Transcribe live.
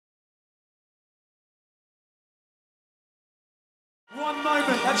one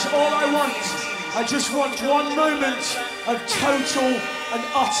moment, that's all I want. I just want one moment of total and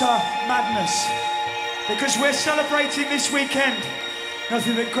utter madness. Because we're celebrating this weekend.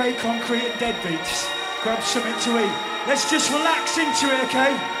 Nothing but grey concrete and deadbeats. Grab something to eat. Let's just relax into it,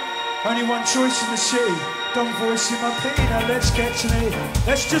 okay? Only one choice in the city. Dumb voice in my pity, now let's get to me.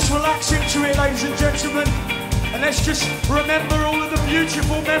 Let's just relax into it, ladies and gentlemen. And let's just remember all of the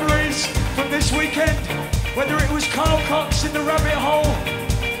beautiful memories from this weekend. Whether it was Carl Cox in the rabbit hole,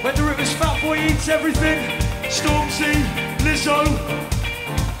 whether it was Fatboy Eats Everything, Stormzy, Lizzo,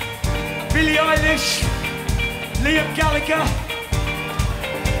 Billie Eilish, Liam Gallagher,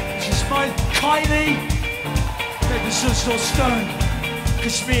 just my Kylie, maybe Sus or Stone,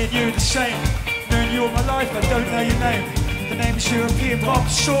 cause me and you are the same. Knowing you all my life, I don't know your name. The name's European Bob,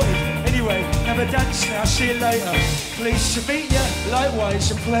 sorted. Anyway, never dance now, see you later. Pleased to meet you,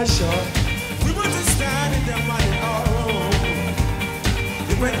 likewise, a pleasure. We were just standing there running our own.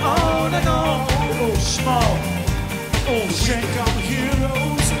 It went on and on. We all smile, all sing. We become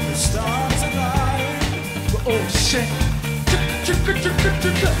heroes and the stars align. We all sing.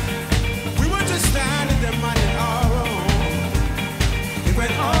 We were just standing there running our own. It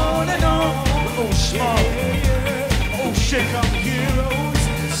went on and on. We all smile, all sing. Become heroes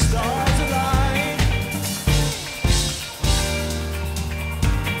and the stars align.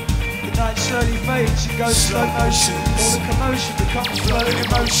 The night slowly fades and goes slow motion. All the commotion becomes flowing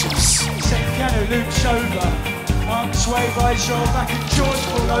emotions. Second piano loops over. Arms wave, eyes roll back and jaws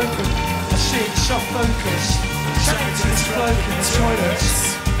fall open. I see it soft focus. Chatting to this bloke in the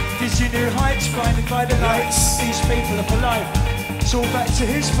toilets. Dizzy new heights blinded by the lights. These people are polite. It's all back to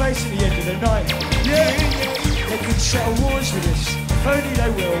his place at the end of the night. Yeah, they could settle wars with us. If only they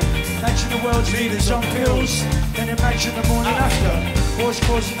will. Imagine the world's leaders on pills. Then imagine the morning after. Wars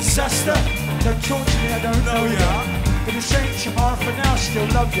causing disaster. Don't talk to me, I don't know ya. But it's ain't tomorrow for now, still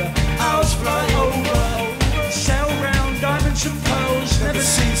love ya. Hours fly over. Sail round diamonds and pearls. Never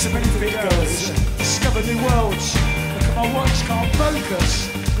seen so many big girls. Discover new worlds. Look at my watch, can't focus.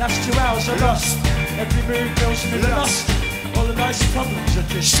 Last 2 hours I lost. Every move fills me with lust. All the nice problems are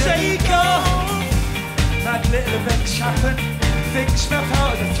just shake off. Mad little events happen. Things snap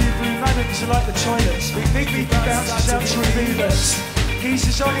out and a few blue madams are like the toilets. Big bounces out to reveal us.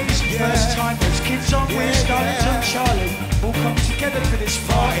 Geezers on easy first timers. Kids on wheels, darlings on Charlie. All come together for this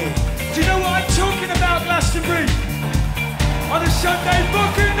party. Do you know what I'm talking about, Glastonbury? On a Sunday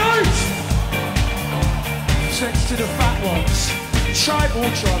fucking night! Thanks to the fat ones. Tribal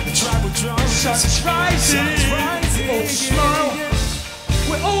drum. Sun's rising. All smile.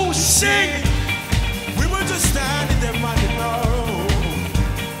 We all sing. We were just standing there running our own.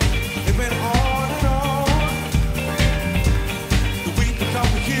 It went on and on. We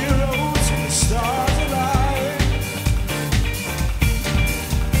become heroes and the stars align.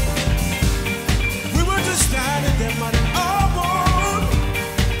 We were just standing there running our own.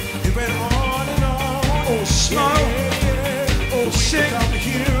 It went on and on. All smile. All sing. We become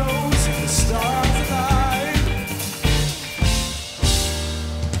heroes and the stars align.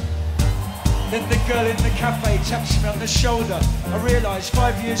 Then the girl in the cafe taps me on the shoulder. I realise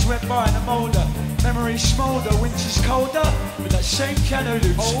 5 years went by in a moulder. Memories smoulder, winter's colder. But that same piano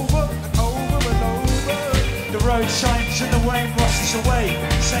loops Over and over and over. The road shines and the rain washes away.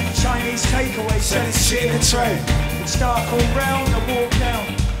 Same Chinese takeaway, selling shit in a tray. It's dark all round, I walk down.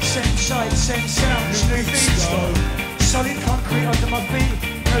 Same sight, same sounds, new beats though. Solid concrete under my feet.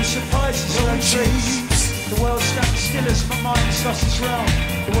 No surprises, no trees. The world stands still as my mind's lost its round.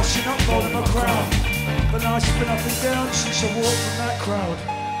 The washing up bowl in my crown. But life's been up and down since I walked from that crowd.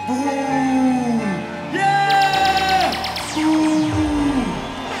 Ooh, yeah! Ooh,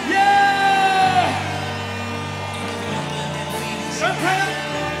 yeah! Don't pray up.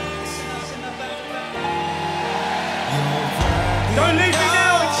 Don't leave me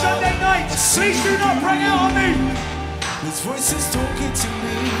now, it's Sunday night. Please do not bring out on me. His voice is talking to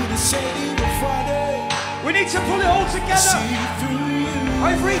me, the shady but Friday. We need to pull it all together.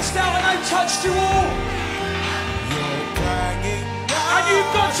 I've reached out and I've touched you all. And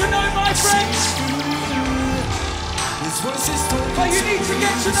you've got to know my friends. But you need to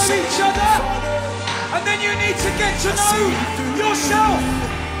get to know each other. And then you need to get to know yourself.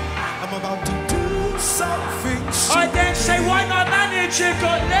 I'm about to do something. I then say, why my manager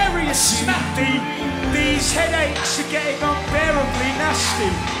got Larry and snappy. These headaches are getting unbearably nasty.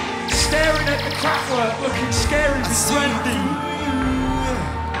 Staring at the crap work, looking scary with brandy.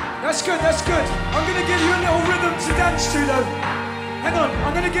 That's good, that's good. I'm gonna give you a little rhythm to dance to though. Hang on,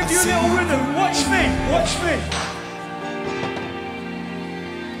 I'm gonna give you a little rhythm. Watch me, watch me.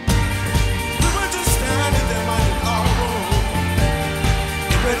 We were just standing there minding our own.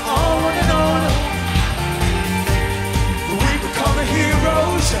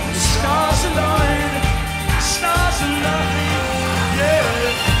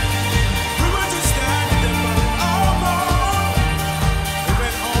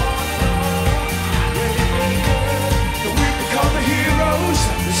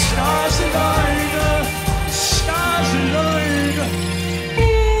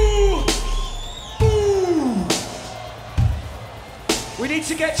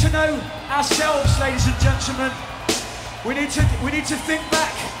 to get to know ourselves, ladies and gentlemen. We need to think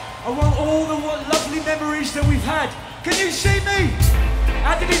back. I want all the lovely memories that we've had. Can you see me?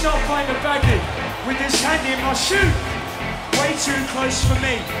 How did he not find a baggie with this hand in my shoe? Way too close for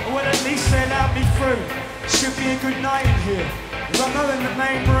me. Well, at least they allowed me through. Should be a good night in here. I'm not in the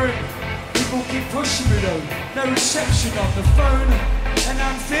main room. People keep pushing me though. No reception on the phone. And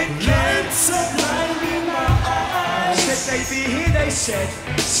I'm thinking, lights are blinding my eyes. Said they'd be here, they said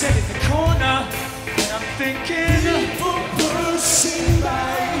in the corner. And I'm thinking, people pushing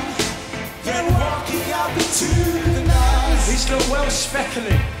by, they're walking out into the night. He's not well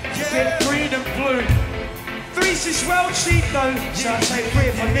speckling, yeah. Bit green and blue. Three's is well cheap though, so I'll take 3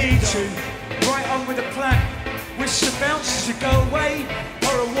 if I need to. Right on with a plan, wish the bouncers would go away,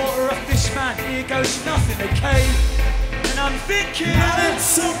 or a water off this man, here goes nothing, okay? And I'm thinking, lights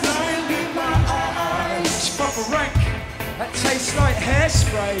so blind in my eyes. It's proper rank, that tastes like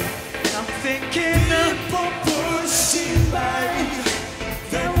hairspray. And I'm thinking, people pushing by,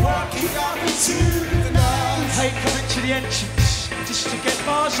 they're walking out into the night. Hate coming to the entrance, just to get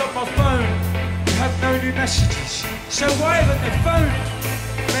bars on my phone. You have no new messages, so why haven't they phoned?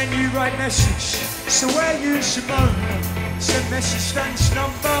 Menu right message, so where you Simone? Send message stands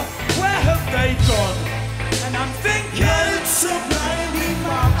number, where have they gone? And I'm thinking, it's so blind in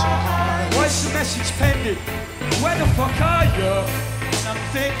my eyes. Why's the message pending? Where the fuck are you? And I'm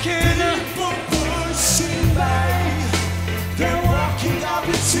thinking, people pushing by, they're walking up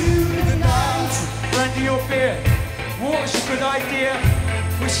into the night. Brandy or beer, water's a good idea.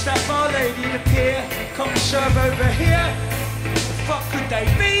 Wish that bar lady would appear. Come serve over here. The fuck could they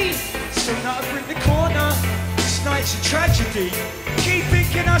be? Still not up in the corner. This night's a tragedy. Keep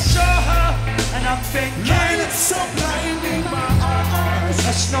thinking I saw her, and I'm thinking, lights so blind in my eyes.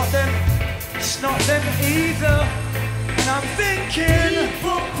 That's not them, it's not them either. And I'm thinking,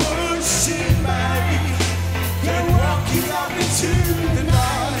 people pushing by, they're walking up into the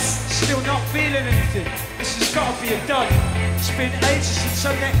night. Still not feeling anything. This has got to be a dud. It's been ages since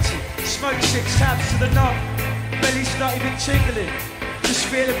I necked it. Smoked 6 tabs to the knob. Belly's not even tingling. Just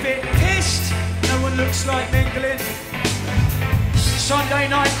feel a bit pissed. No one looks like mingling. Sunday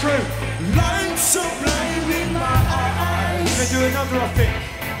night crew. Lights so blind in my eyes. Gonna do another, I think.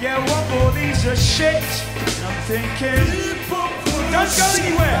 Yeah, one more. These are shit. And I'm thinking, don't go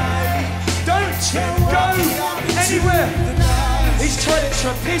anywhere. Don't go anywhere. These toilets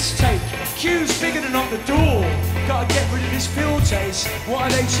are a piss take. Queue's bigger than on the door. Gotta get rid of this pill chase. What are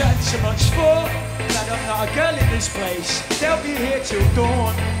they chatting so much for? Glad I'm not a girl in this place. They'll be here till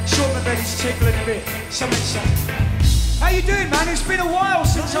dawn. Sure, my belly's tickling a bit. Something's something. How you doing, man? It's been a while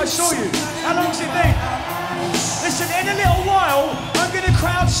since I saw you. How long's it been? Listen, in a little while, I'm gonna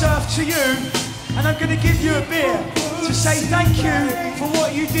crowd surf to you, and I'm gonna give you a beer to say thank you for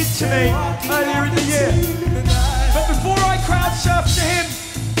what you did to me earlier in the year. But before I crowd surf to him,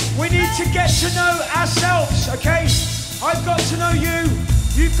 we need to get to know ourselves, okay? I've got to know you,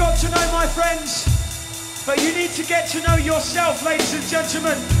 you've got to know my friends, but you need to get to know yourself, ladies and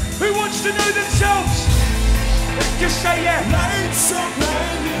gentlemen. Who wants to know themselves? Just say yeah.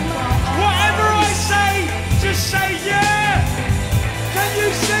 Whatever I say, just say yeah. Can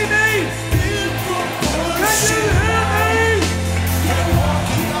you see me? Can you hear me?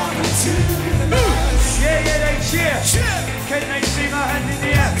 Yeah, they cheer. Can they see my hand in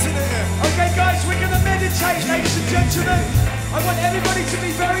the air? Okay, guys, we're going to meditate, ladies and gentlemen. I want everybody to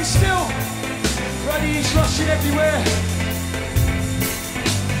be very still. Bloody is rushing everywhere.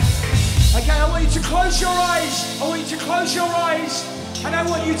 Okay, I want you to close your eyes. I want you to close your eyes. And I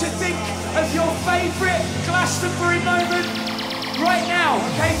want you to think of your favourite Glastonbury moment right now.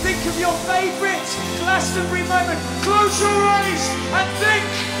 Okay, think of your favourite Glastonbury moment. Close your eyes and think.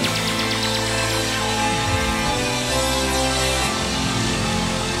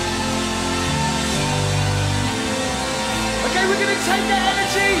 Okay, we're going to take that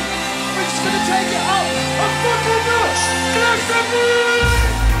energy, we're just going to take it up a fucking notch. Glastonbury!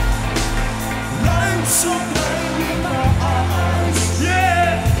 Lights so blind in my eyes.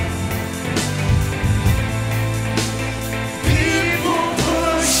 Yeah! People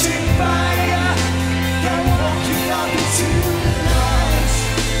pushing by, they're walking up into the night.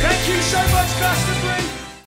 Thank you so much, Glastonbury.